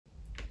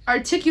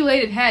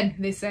Articulated head,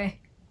 they say.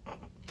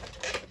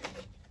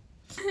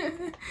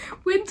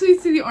 Wait until you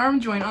see the arm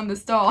joint on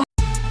this doll.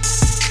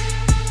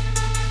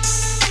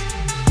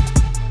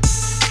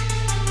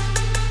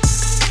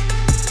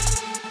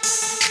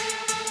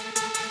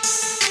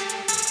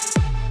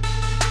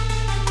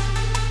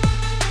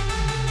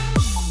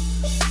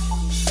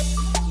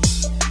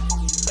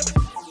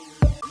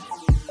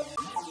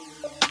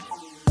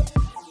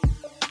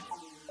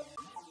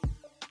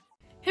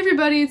 Hey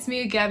everybody, it's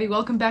me, Gabby.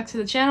 Welcome back to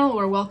the channel,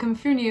 or welcome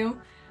if you're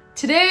new.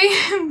 Today,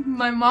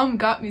 my mom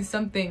got me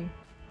something.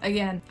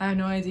 Again, I have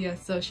no idea,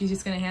 so she's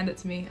just gonna hand it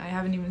to me. I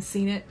haven't even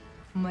seen it.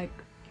 I'm like,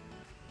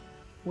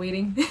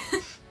 waiting.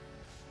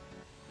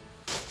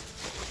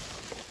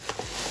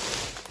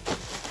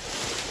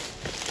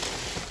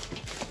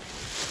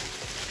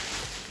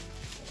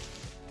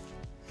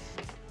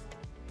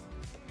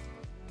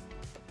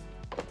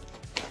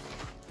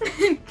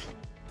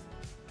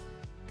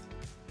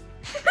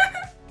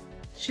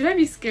 Should I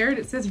be scared?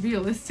 It says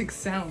realistic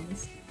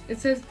sounds. It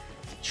says,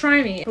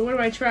 try me. But what do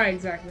I try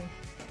exactly?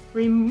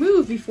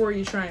 Remove before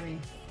you try me.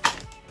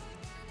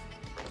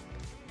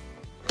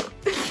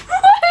 Did you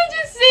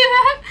see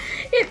that?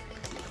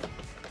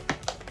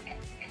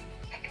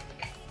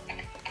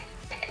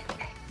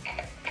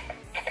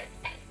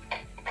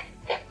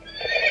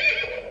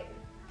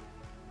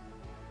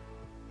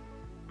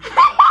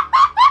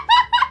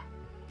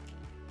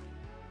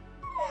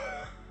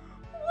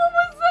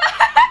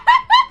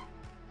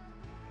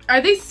 Are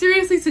they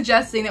seriously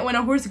suggesting that when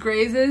a horse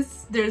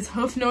grazes, there's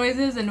hoof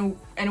noises and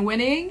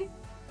whinnying?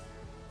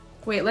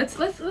 Wait, let's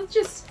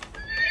just.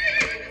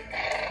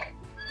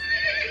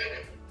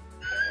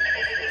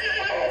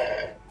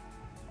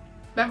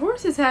 That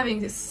horse is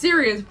having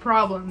serious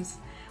problems.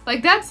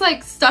 Like, that's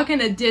like stuck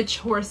in a ditch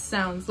horse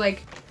sounds.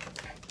 Like.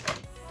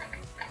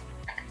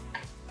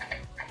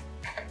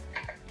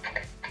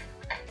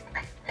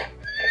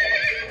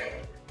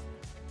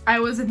 I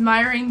was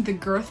admiring the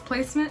girth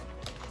placement.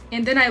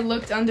 And then I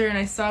looked under and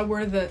I saw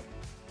where the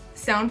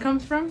sound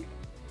comes from.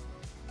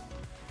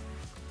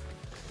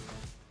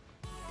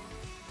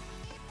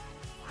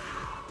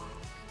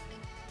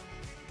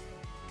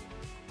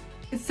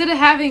 Instead of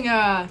having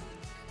a,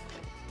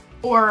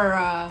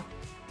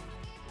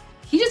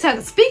 he just has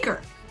a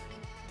speaker.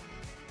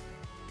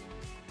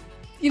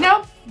 You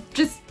know,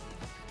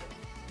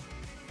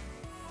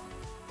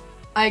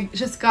 I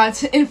just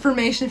got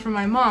information from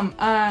my mom.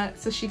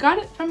 So she got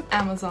it from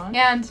Amazon.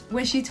 And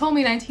when she told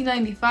me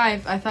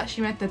 1995, I thought she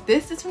meant that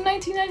this is from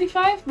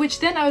 1995, which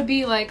then I would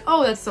be like,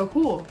 oh, that's so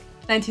cool,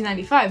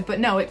 1995.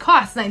 But no, it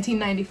costs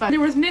 $19.95. There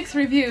was mixed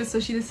reviews, so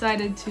she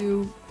decided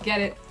to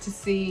get it to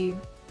see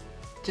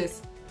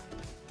just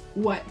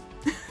what.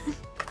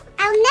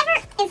 I'll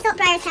never insult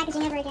Briar's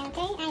packaging ever again,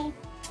 okay?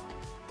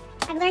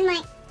 I've learned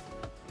my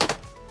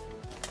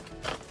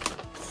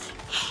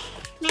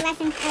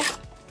lesson of.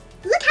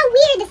 Look how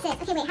weird this is!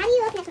 Okay, wait, how do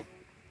you open it?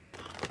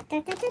 Oh!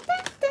 It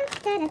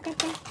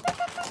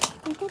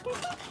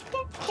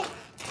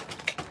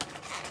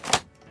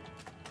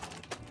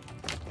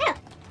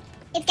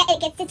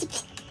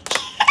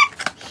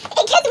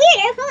gets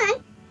weirder, hold on.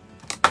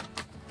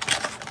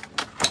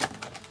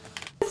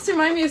 This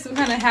reminds me of some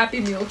kind of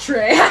Happy Meal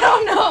tray, I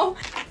don't know.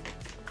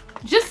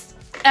 Just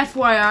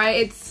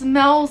FYI, it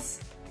smells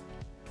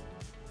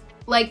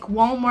like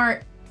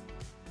Walmart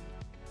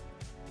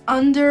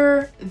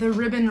under the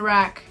ribbon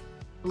rack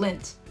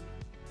lint.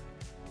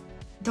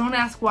 Don't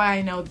ask why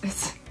I know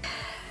this.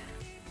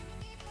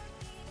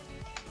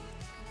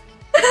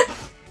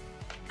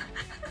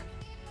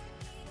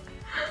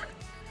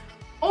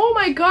 Oh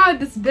my god,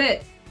 this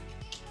bit.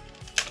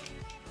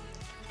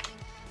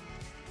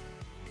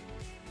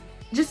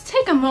 Just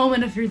take a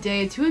moment of your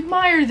day to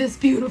admire this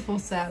beautiful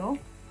saddle.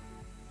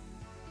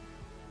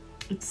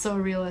 It's so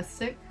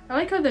realistic. I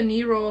like how the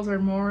knee rolls are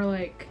more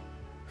like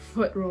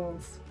foot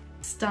rolls.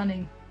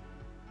 Stunning.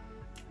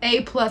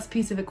 A+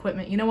 piece of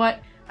equipment. You know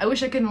what? I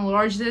wish I could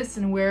enlarge this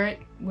and wear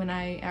it when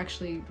I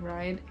actually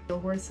ride the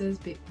horses.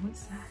 But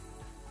what's that?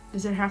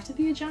 Does there have to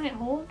be a giant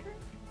hole under it?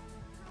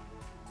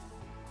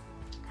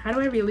 How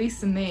do I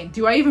release the mane?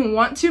 Do I even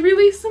want to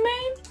release the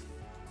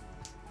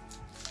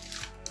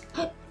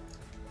mane?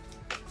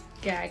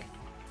 Gag.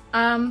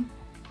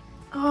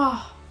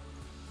 Oh.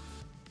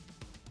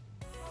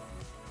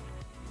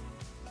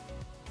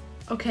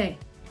 Okay.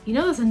 You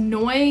know those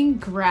annoying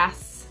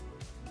grass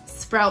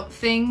sprout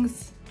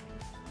things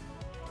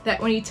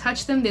that when you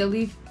touch them they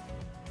leave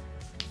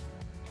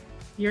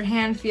your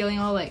hand feeling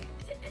all like,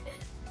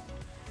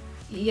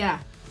 yeah.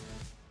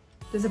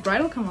 Does the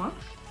bridle come off?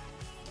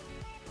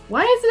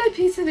 Why is it a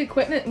piece of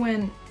equipment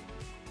when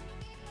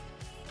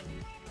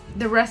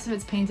the rest of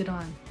it's painted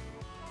on?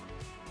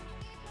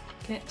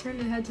 Can it turn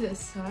the head to the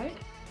side?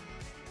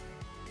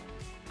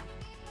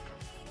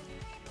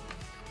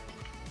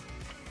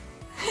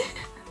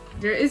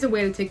 There is a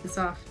way to take this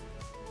off.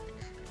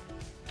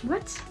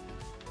 What?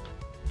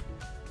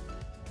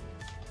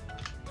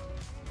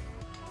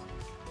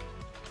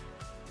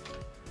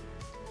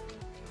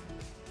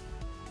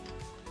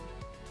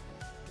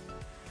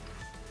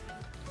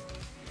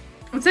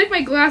 It's like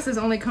my glasses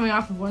only coming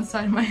off of one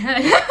side of my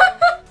head.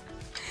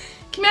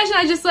 Can you imagine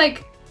I just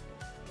like,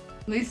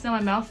 at least now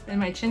my mouth and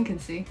my chin can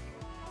see.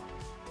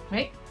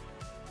 Right?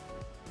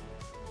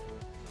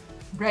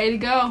 Ready to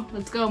go.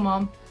 Let's go,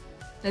 Mom.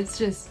 Let's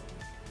just...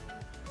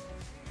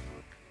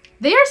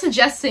 They are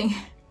suggesting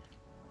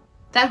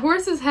that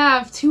horses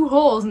have 2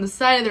 holes in the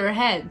side of their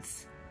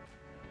heads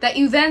that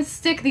you then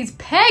stick these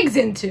pegs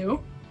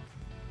into.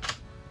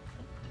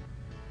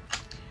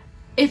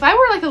 If I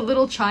were like a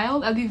little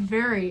child, I'd be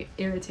very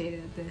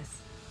irritated at this.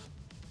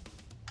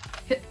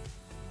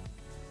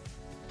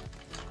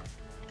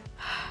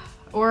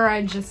 Or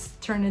I'd just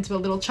turn into a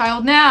little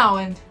child now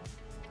and...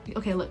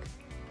 Okay, look.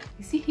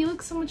 You see, he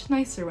looks so much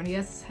nicer when he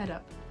has his head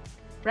up.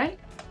 Right?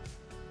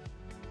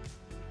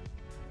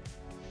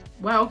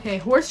 Wow, okay,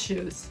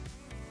 horseshoes.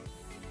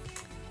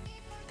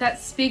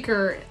 That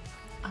speaker...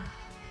 I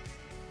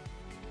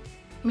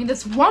mean,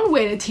 that's one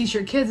way to teach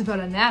your kids about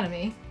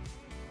anatomy.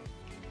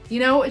 You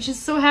know, it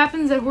just so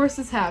happens that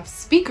horses have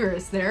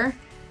speakers there,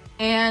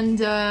 and,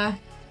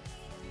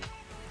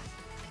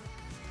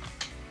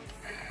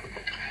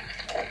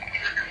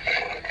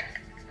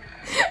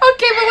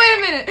 Okay, but wait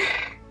a minute.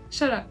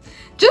 Shut up.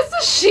 Just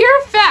the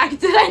sheer fact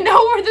that I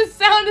know where the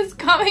sound is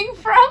coming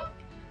from.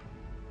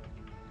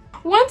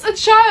 Once a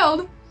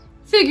child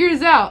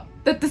figures out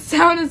that the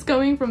sound is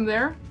coming from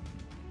there,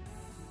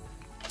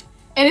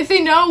 and if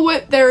they know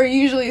what they're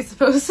usually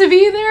supposed to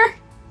be there,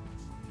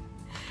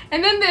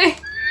 and then they...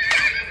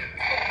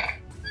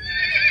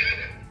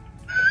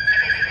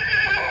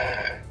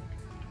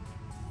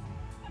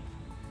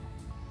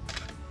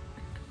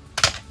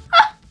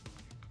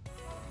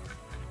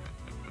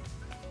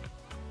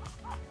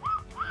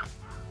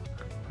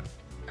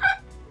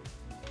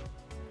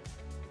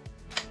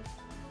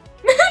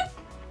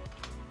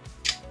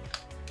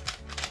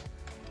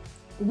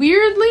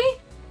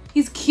 Weirdly,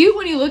 he's cute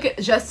when you look at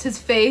just his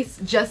face,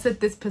 just at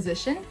this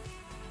position.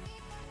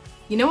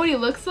 You know what he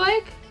looks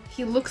like?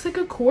 He looks like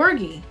a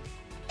corgi.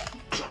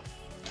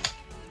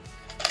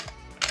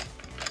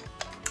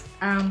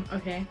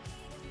 Okay.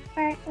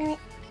 Or really?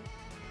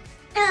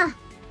 Ugh.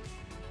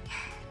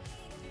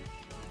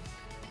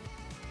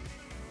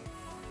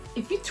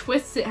 If you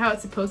twist it how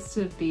it's supposed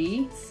to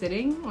be,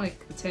 sitting,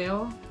 like the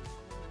tail,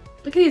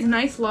 look at these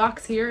nice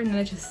locks here, and then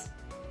it just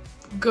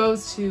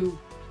goes to...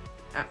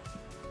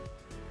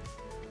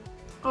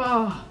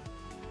 Oh.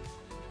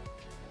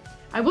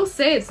 I will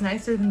say it's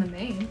nicer than the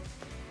mane.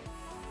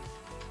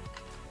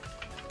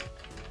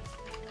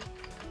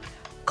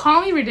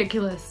 Call me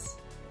ridiculous.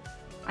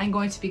 I'm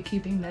going to be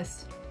keeping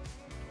this.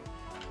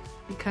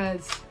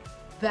 Because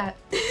that...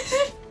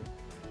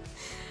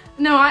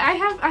 No, I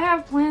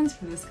have plans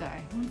for this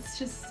guy. It's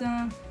just,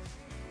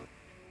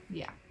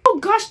 yeah. Oh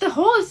gosh, the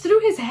hole is through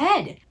his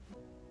head!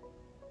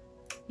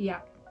 Yeah.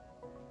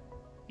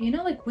 You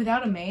know, like,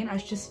 without a mane, I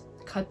should just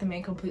cut the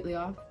mane completely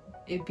off.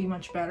 It'd be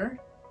much better.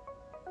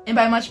 And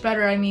by much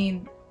better, I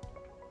mean...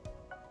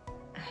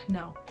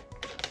 No.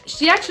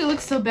 She actually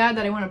looks so bad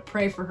that I want to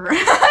pray for her.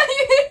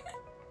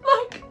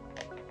 Look!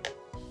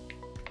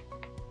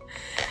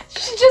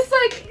 She just,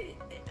 like...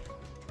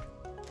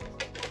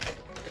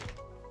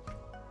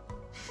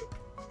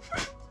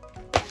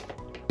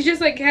 She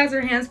just, like, has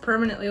her hands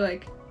permanently,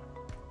 like...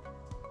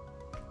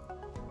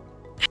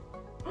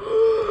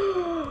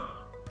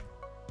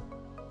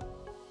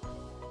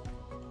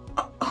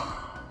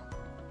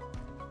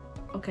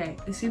 Okay,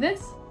 you see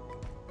this?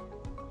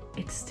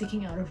 It's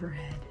sticking out of her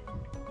head.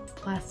 This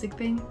plastic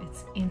thing,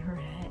 it's in her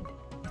head.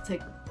 It's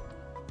like...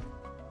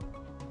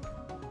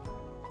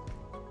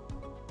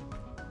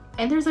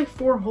 And there's like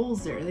 4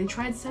 holes there. They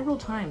tried several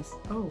times.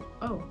 Oh,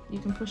 you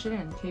can push it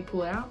in. Can you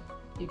pull it out?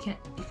 You can't,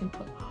 you can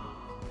put...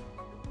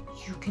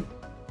 You can...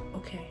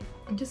 Okay.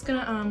 I'm just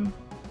gonna,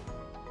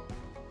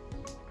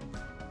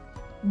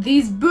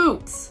 These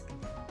boots!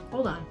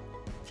 Hold on.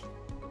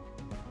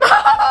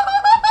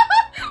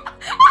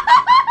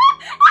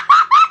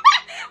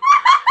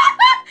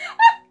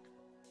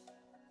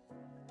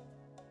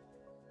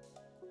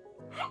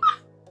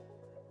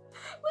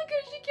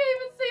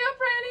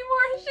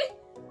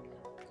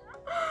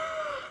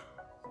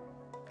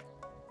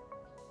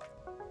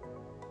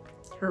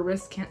 Her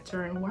wrist can't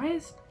turn. Why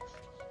is...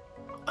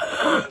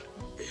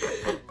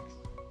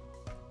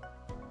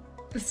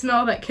 The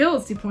smell that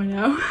kills, you point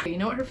out. You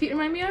know what her feet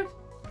remind me of?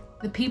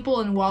 The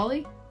people in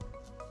WALL-E.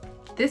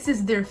 This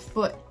is their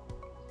foot.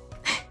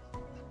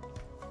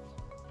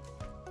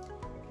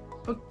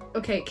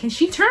 Okay, can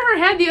she turn her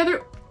head the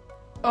other...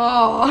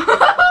 Oh!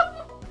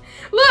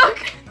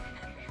 Look!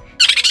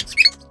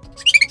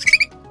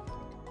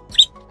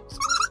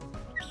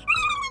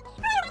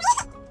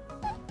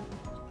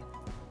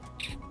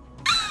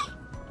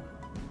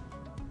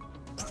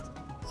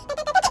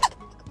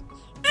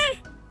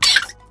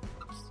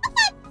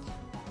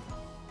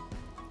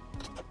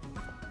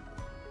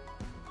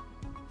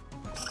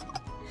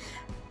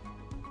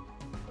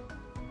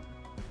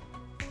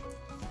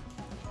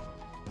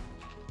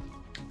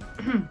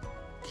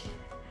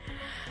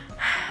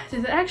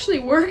 Did it actually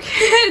work?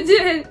 It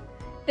did.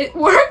 It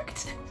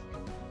worked?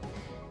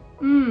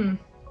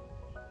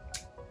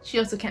 She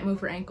also can't move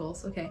her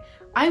ankles. Okay.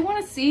 I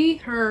want to see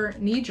her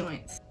knee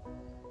joints.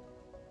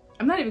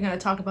 I'm not even going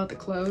to talk about the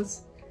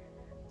clothes.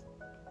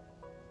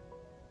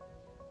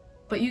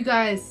 But you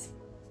guys...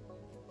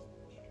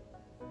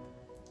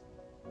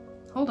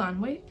 Hold on,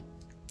 wait.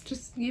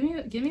 Just give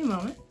me a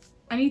moment.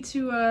 I need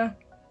to,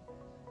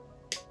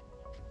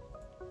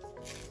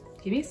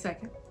 give me a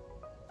second.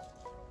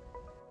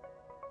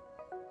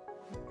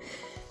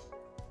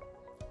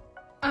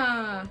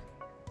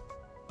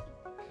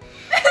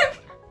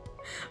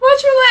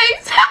 Watch your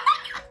legs!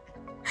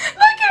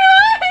 Look at her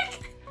legs!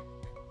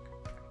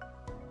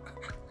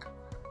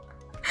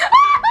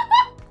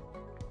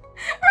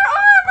 Her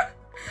arm!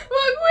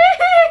 Look, wait!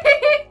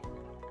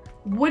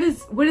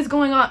 What is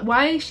going on?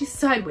 Why is she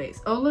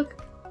sideways? Oh,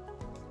 look.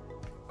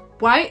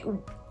 Why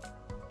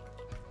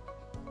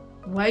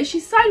is she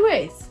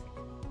sideways?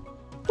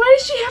 Why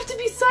does she have to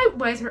be sideways?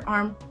 Why is her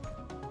arm?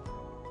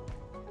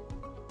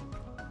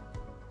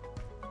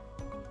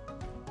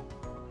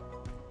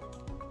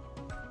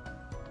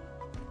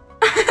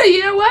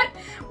 You know what?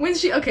 When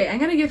she, okay, I'm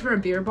gonna give her a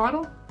beer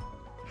bottle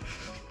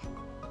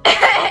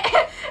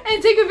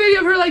and take a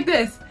video of her like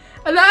this.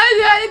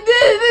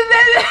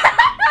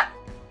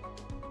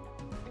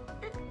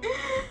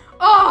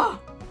 Oh,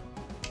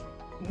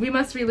 we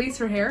must release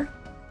her hair.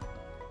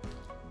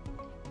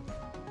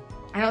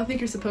 I don't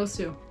think you're supposed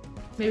to.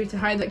 Maybe to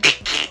hide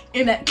the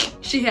in that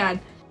she had.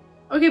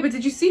 Okay, but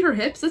did you see her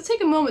hips? Let's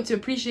take a moment to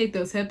appreciate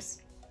those hips.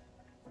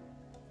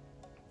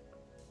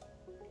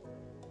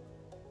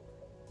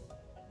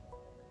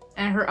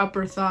 And her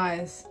upper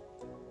thighs.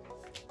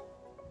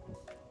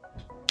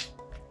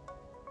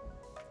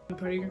 I'm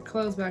putting your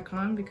clothes back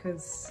on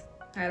because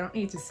I don't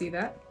need to see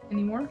that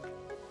anymore.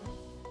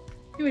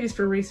 Maybe just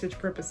for research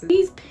purposes.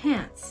 These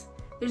pants.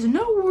 There's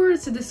no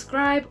words to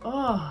describe.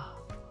 Oh.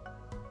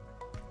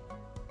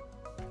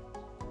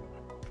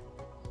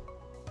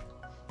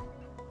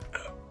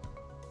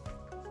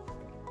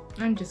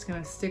 I'm just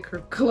gonna stick her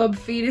club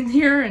feet in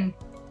here and...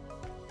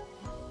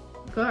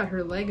 God,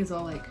 her leg is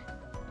all like...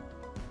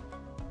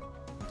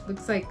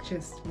 Looks like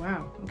just...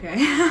 Wow.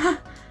 Okay.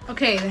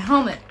 Okay, the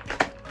helmet.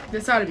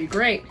 This ought to be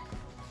great.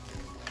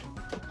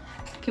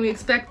 Can we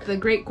expect the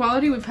great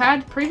quality we've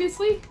had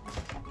previously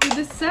with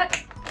this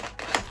set?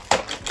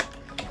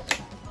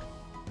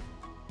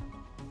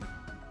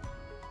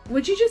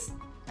 Would you just...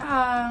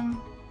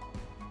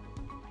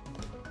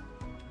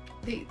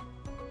 They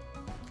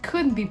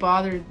couldn't be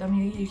bothered. I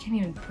mean, you can't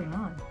even put it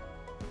on.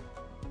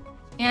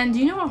 And do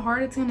you know how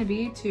hard it's gonna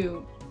be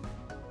to...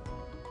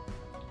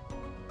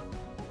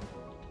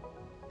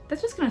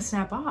 That's just gonna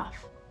snap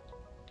off.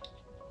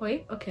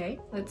 Wait, okay,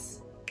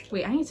 let's...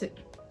 Wait, I need to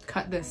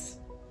cut this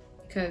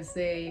because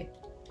they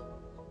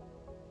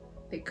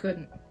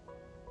couldn't.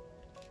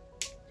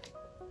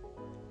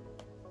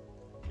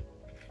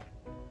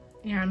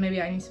 Yeah, maybe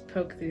I need to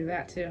poke through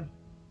that too.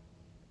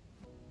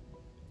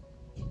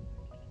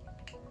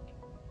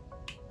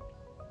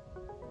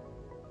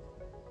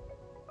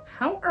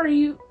 How are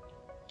you...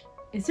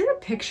 Is there a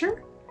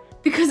picture?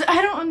 Because I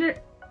don't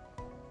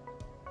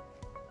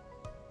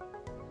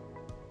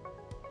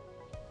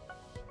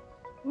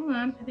Hold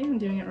on, I think I'm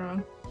doing it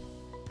wrong.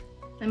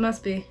 It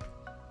must be.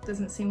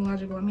 Doesn't seem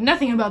logical. I mean,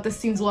 nothing about this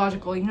seems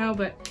logical, you know,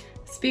 but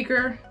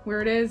speaker,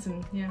 where it is,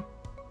 and yeah.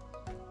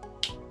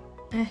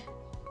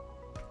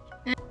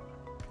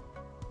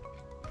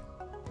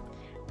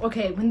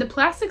 Okay, when the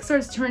plastic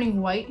starts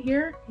turning white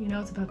here, you know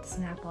it's about to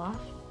snap off.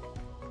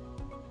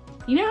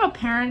 You know how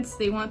parents,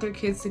 they want their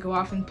kids to go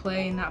off and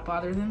play and not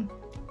bother them?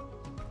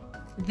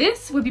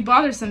 This would be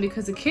bothersome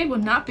because a kid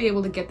would not be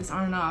able to get this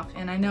on and off.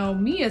 And I know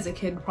me as a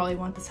kid would probably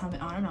want this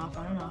helmet on and off,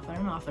 on and off, on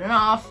and off, on and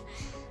off.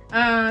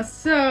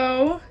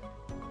 So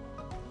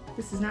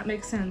this does not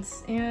make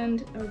sense.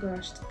 And oh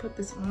gosh, to put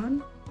this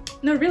on.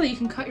 No, really, you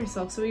can cut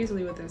yourself so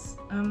easily with this.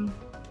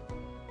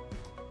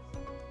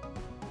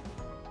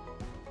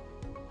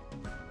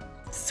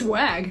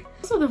 Swag.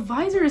 So the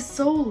visor is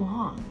so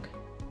long.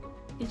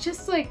 It's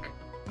just like,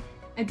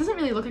 it doesn't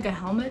really look like a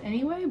helmet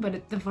anyway,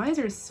 but the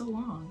visor is so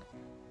long.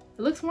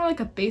 It looks more like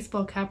a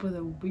baseball cap with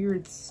a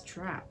weird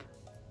strap.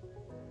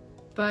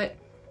 But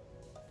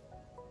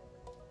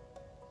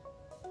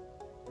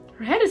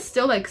her head is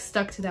still like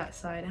stuck to that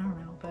side. I don't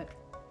know, but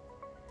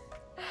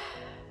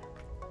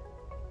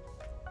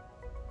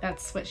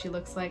that's what she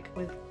looks like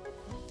with,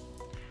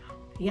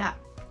 yeah.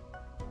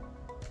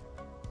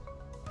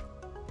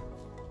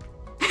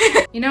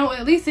 You know,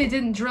 at least they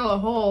didn't drill a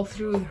hole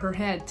through her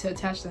head to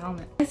attach the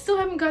helmet. I still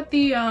haven't got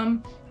the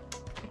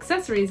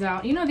accessories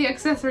out. You know, the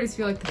accessories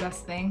feel like the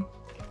best thing.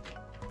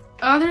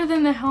 Other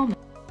than the helmet.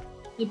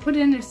 They put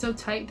it in there so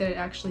tight that it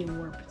actually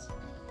warped.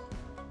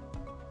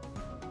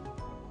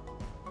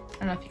 I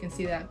don't know if you can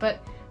see that,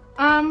 but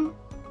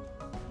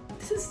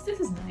this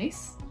is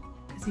nice.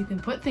 Because you can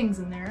put things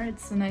in there.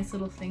 It's a nice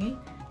little thingy.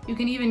 You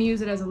can even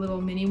use it as a little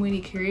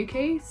mini carry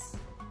case.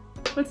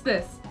 What's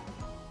this?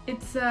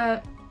 It's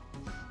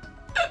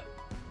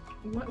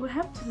what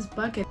happened to this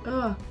bucket?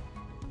 Ugh.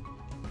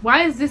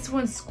 Why is this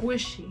one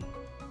squishy?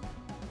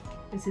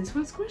 Is this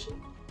one squishy?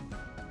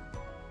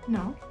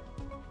 No.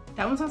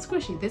 That one's not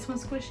squishy. This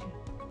one's squishy.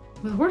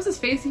 Will the horse's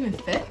face even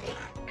fit?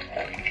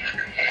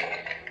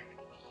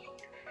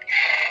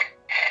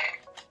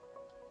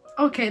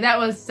 Okay, that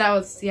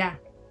was, yeah.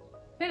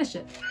 Finish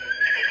it.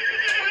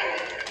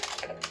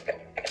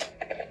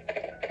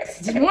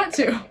 Didn't want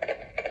to.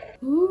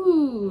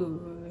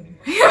 Ooh.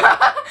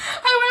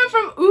 I went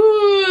from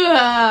ooh.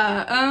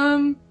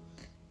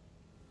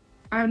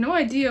 I have no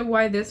idea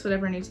why this would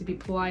ever need to be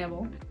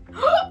pliable.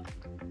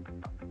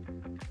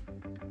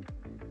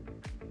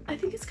 I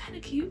think it's kind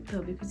of cute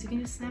though, because you can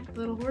just snap the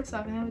little horse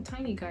off and have a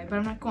tiny guy, but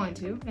I'm not going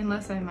to,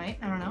 unless I might.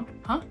 I don't know.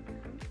 Huh?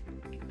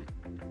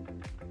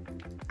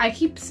 I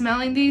keep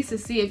smelling these to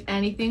see if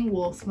anything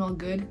will smell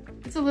good.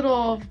 It's a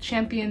little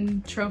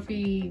champion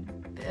trophy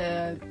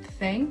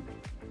thing,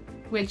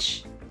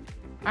 which,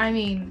 I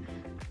mean,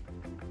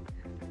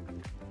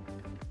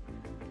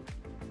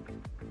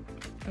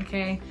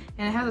 okay,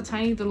 and it has a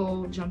tiny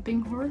little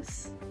jumping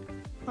horse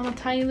on a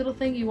tiny little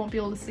thing you won't be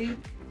able to see.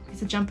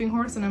 It's a jumping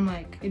horse, and I'm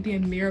like, it'd be a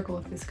miracle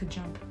if this could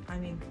jump. I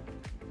mean,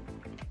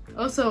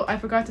 also, I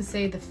forgot to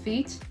say the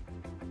feet.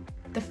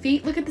 The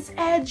feet, look at this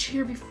edge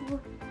here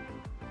before.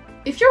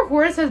 If your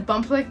horse has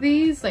bumps like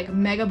these, like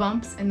mega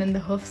bumps, and then the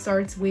hoof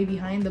starts way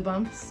behind the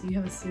bumps, you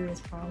have a serious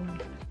problem.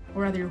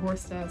 Or rather your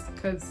horse does,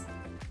 because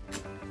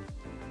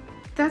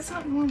that's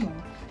not normal.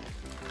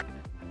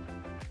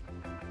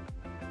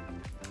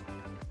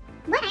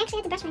 What? I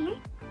actually had to brush my hair?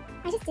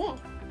 I just did.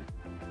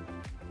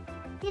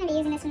 I'm gonna be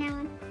using this from now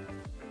on.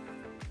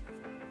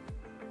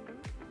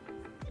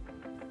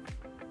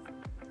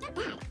 Not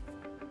bad.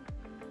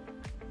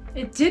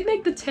 It did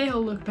make the tail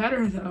look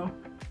better though.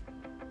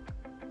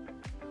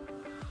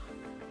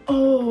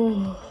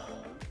 Oh.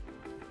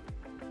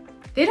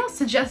 They don't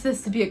suggest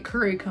this to be a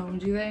curry comb,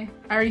 do they?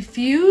 I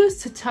refuse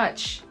to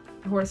touch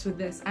the horse with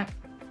this.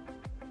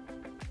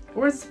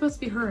 Or is it supposed to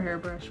be her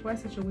hairbrush? Why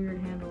such a weird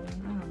handle? I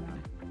don't know.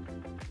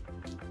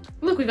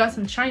 Look, we got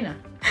some china.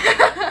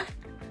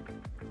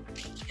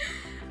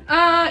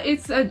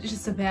 It's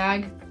just a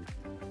bag.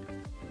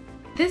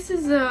 This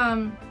is,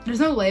 there's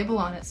no label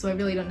on it, so I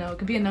really don't know. It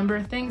could be a number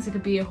of things. It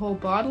could be a whole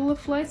bottle of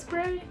fly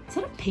spray. Is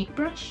that a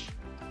paintbrush?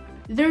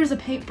 There's a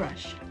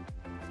paintbrush.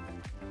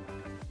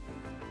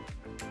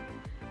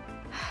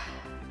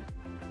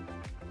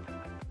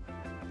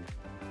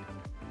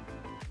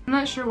 I'm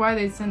not sure why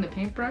they'd send a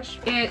paintbrush.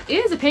 It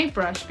is a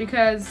paintbrush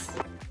because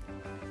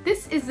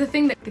this is the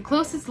thing that the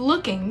closest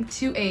looking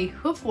to a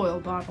hoof oil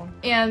bottle.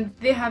 And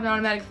they have an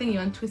automatic thing, you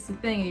untwist the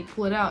thing and you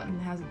pull it out and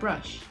it has a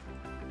brush.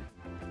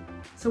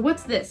 So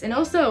what's this? And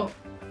also,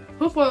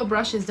 hoof oil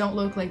brushes don't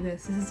look like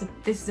this.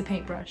 This is a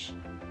paintbrush.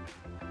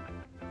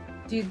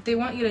 Dude, they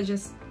want you to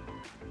just...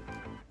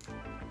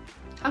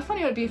 How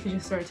funny would it be if it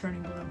just started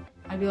turning blue?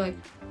 I'd be like,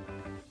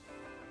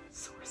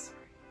 sorcery.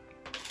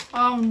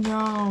 Oh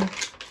no.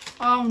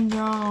 Oh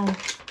no.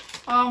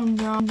 Oh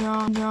no,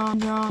 no, no,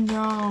 no,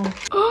 no.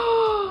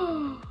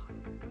 Oh!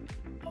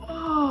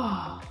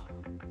 Oh!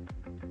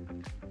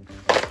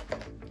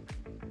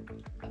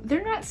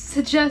 They're not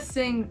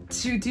suggesting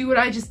to do what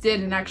I just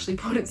did and actually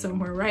put it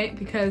somewhere, right?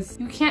 Because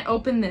you can't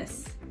open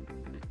this.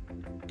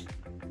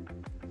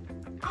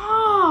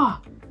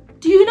 Ah! Oh!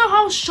 Do you know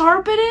how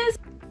sharp it is?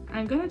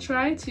 I'm gonna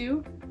try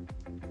to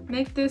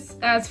make this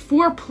as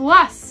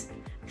 4+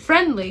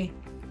 friendly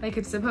like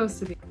it's supposed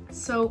to be.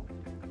 So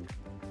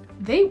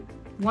they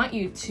want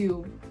you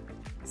to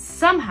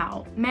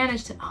somehow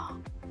manage to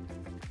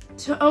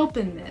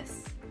open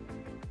this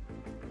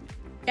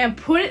and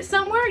put it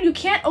somewhere. You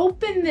can't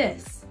open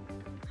this.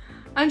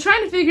 I'm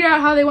trying to figure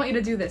out how they want you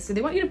to do this. So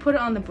they want you to put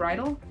it on the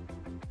bridle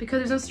because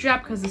there's no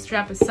strap, because the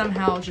strap is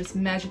somehow just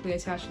magically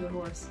attached to the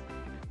horse.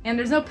 And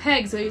there's no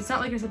peg, so it's not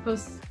like you're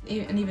supposed to,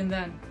 and even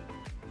then.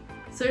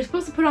 So you're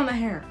supposed to put it on the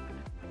hair.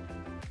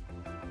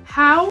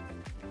 How?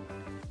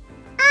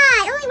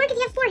 Ah, it only works if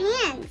you have 4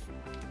 hands.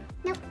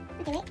 Nope.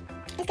 Okay, wait.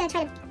 I'm just gonna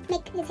try to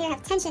make his hair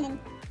have tension and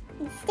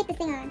stick this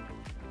thing on.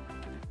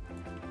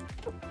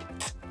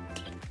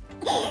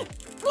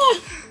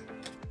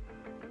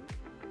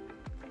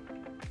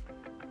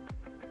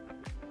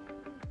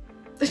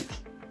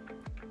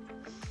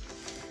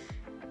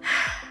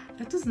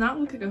 That does not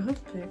look like a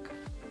hoof pick.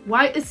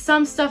 Why is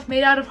some stuff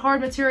made out of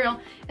hard material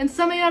and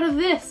some made out of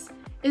this?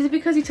 Is it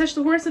because you touched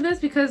the horse with this?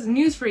 Because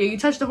news for you, you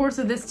touched the horse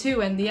with this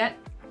too, and yet...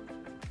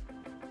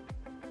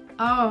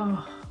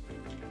 Oh.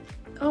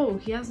 Oh,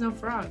 he has no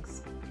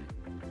frogs.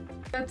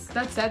 That's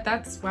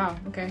wow,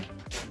 okay.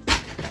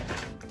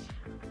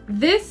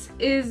 This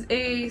is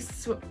a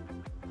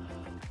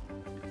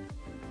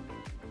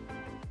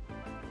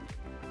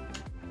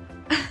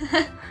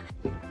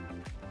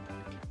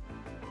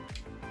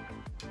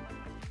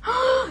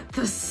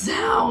the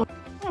sound!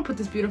 I'm gonna put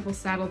this beautiful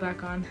saddle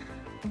back on.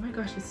 Oh my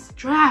gosh, this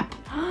strap!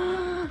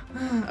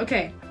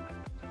 Okay.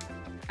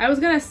 I was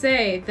gonna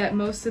say that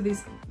most of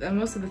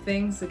the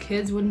things the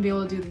kids wouldn't be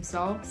able to do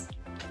themselves.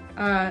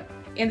 And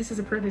this is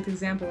a perfect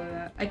example of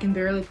that. I can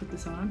barely put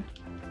this on.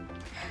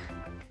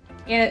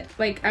 And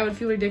like, I would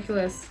feel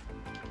ridiculous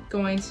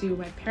going to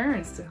my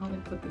parents to help me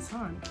put this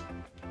on.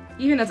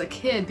 even as a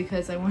kid,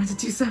 because I wanted to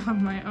do stuff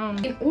on my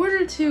own. In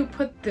order to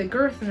put the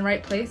girth in the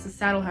right place, the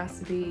saddle has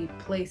to be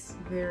placed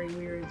very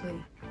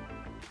weirdly.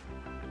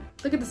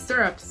 Look at the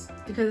stirrups,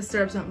 because the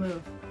stirrups don't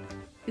move.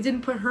 It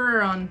didn't put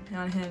her on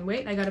him.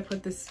 Wait, I gotta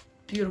put this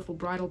beautiful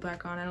bridle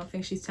back on. I don't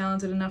think she's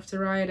talented enough to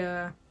ride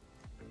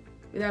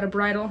without a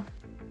bridle.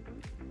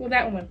 Well,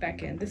 that one went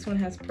back in. This one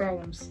has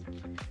problems.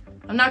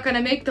 I'm not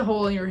gonna make the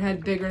hole in your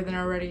head bigger than it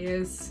already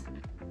is.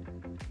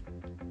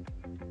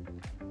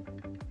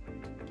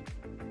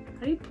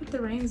 How do you put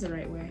the reins the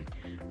right way?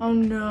 Oh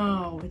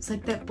no, it's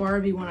like that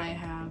Barbie one I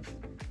have.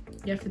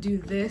 You have to do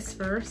this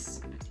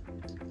first.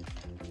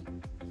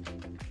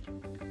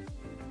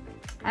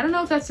 I don't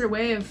know if that's their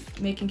way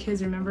of making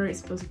kids remember it's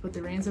supposed to put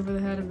the reins over the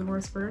head of the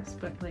horse first,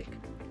 but like,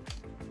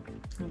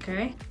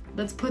 okay.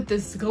 Let's put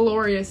this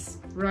glorious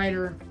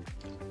rider,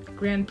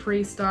 Grand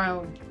Prix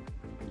style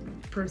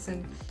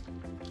person.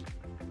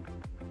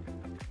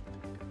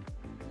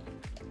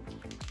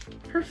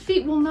 Her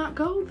feet will not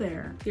go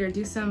there. Here,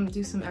 do some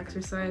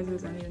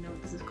exercises. I don't even know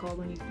what this is called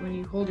when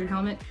you hold your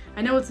helmet.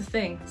 I know it's a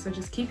thing, so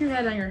just keep your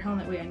head on your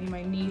helmet. Wait, I need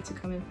my knee to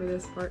come in for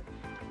this part.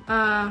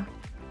 How?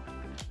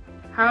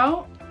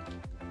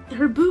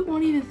 Her boot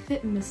won't even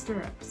fit in the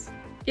stirrups.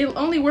 It'll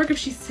only work if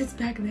she sits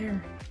back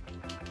there.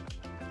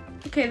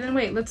 Okay, then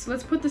wait, let's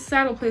put the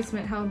saddle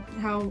placement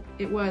how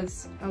it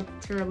was, how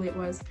terribly it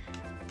was.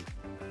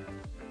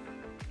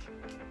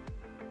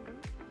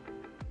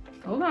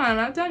 Hold on, I'm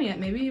not done yet.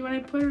 Maybe when I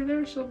put her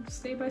there, she'll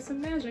stay by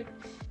some magic.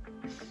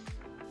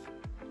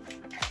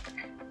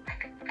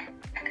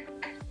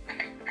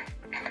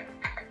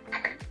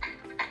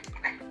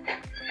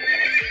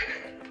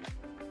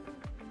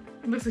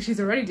 It looks like she's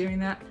already doing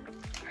that.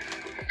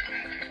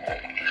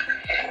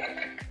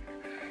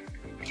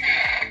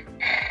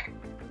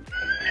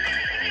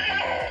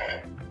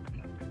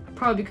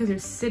 Probably because you're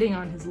sitting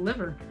on his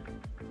liver.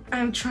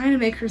 I'm trying to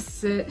make her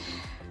sit.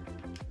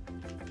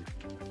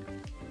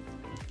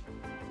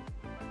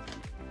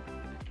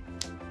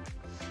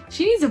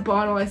 She needs a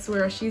bottle, I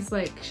swear. She's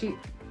like,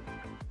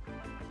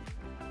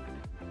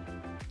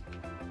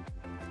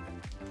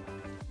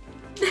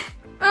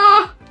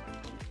 Oh!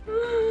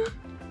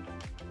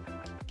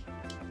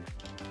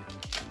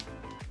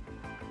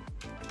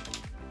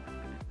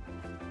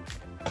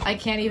 I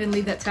can't even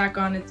leave that tack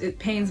on. It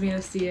pains me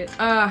to see it.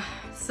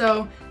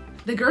 So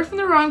the girth in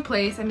the wrong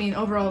place. I mean,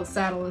 overall the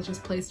saddle is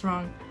just placed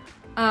wrong.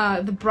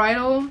 The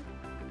bridle,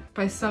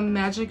 by some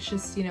magic,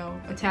 just, you know,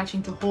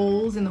 attaching to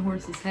holes in the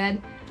horse's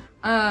head.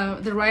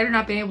 The rider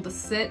not being able to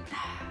sit.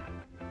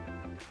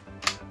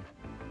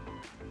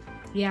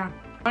 Yeah.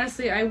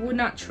 Honestly, I would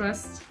not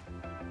trust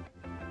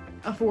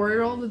a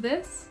 4-year-old with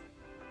this.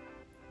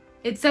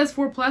 It says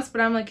 4+,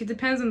 but I'm like, it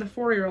depends on the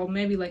 4-year-old.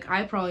 Maybe, like,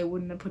 I probably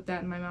wouldn't have put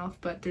that in my mouth,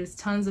 but there's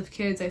tons of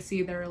kids I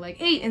see that are like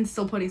 8 and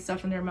still putting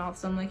stuff in their mouth.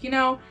 So I'm like, you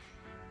know,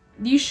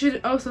 you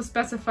should also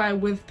specify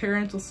with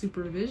parental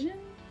supervision.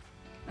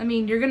 I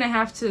mean, you're gonna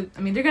have to,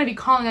 I mean, they're gonna be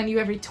calling on you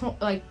every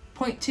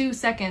 0.2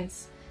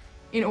 seconds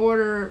in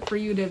order for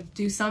you to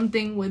do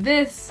something with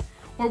this,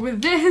 or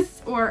with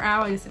this, or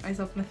ow, I just hit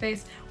myself in the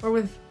face, or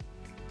with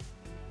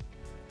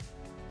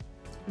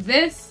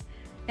this,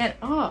 and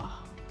oh.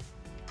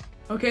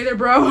 Okay there,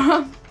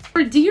 bro.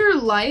 For dear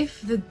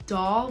life, the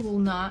doll will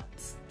not...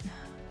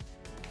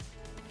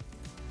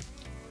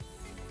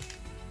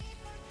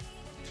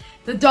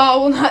 The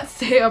doll will not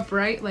stay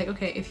upright. Like,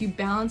 okay, if you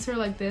balance her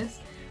like this,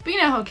 but you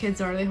know how kids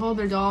are, they hold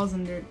their dolls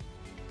and they're,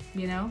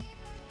 you know,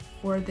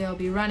 or they'll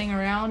be running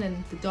around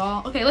and the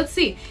doll... Okay, let's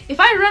see. If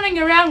I'm running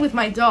around with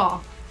my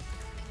doll...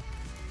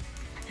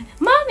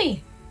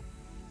 Mommy!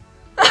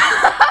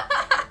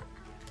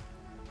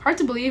 Hard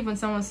to believe when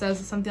someone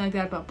says something like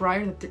that about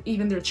Briar, that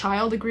even their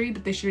child agreed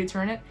that they should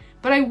return it.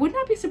 But I would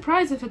not be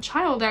surprised if a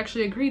child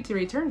actually agreed to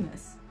return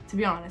this, to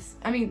be honest.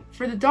 I mean,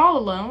 for the doll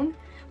alone,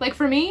 like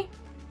for me,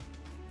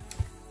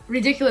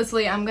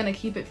 ridiculously, I'm gonna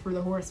keep it for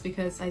the horse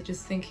because I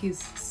just think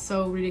he's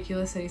so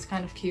ridiculous that he's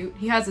kind of cute.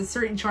 He has a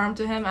certain charm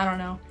to him, I don't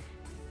know.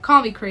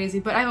 Call me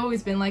crazy, but I've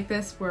always been like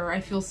this, where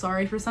I feel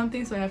sorry for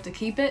something, so I have to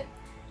keep it.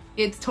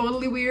 It's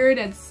totally weird,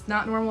 it's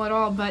not normal at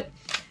all, but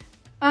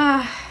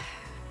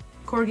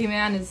Corgi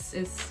Man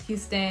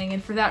he's staying,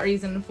 and for that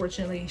reason,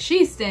 unfortunately,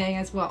 she's staying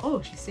as well.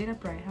 Oh, she stayed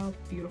upright, how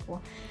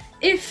beautiful.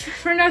 If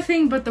for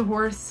nothing but the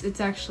horse,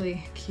 it's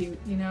actually cute,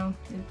 you know?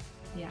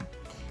 Yeah.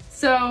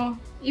 So,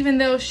 even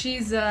though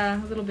she's a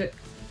little bit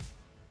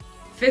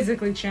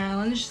physically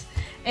challenged,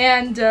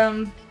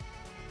 and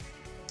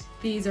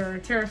these are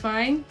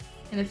terrifying,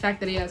 and the fact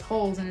that he has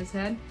holes in his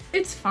head,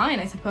 it's fine,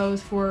 I suppose,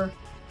 for,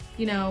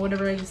 you know,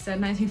 whatever I just said,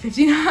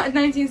 1959,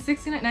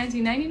 1969,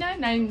 1999,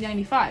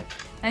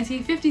 1995.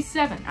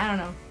 1957, I don't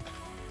know.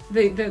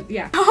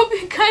 Yeah. I hope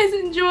you guys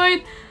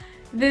enjoyed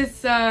this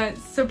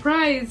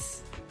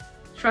surprise.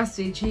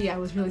 Trusty, gee, I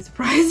was really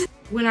surprised.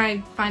 When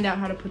I find out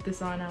how to put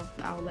this on,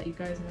 I'll let you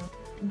guys know.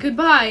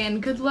 Goodbye,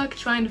 and good luck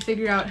trying to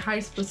figure out how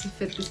you're supposed to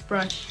fit this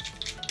brush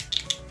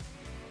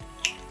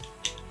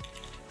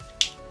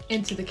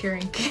into the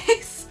carrying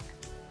case.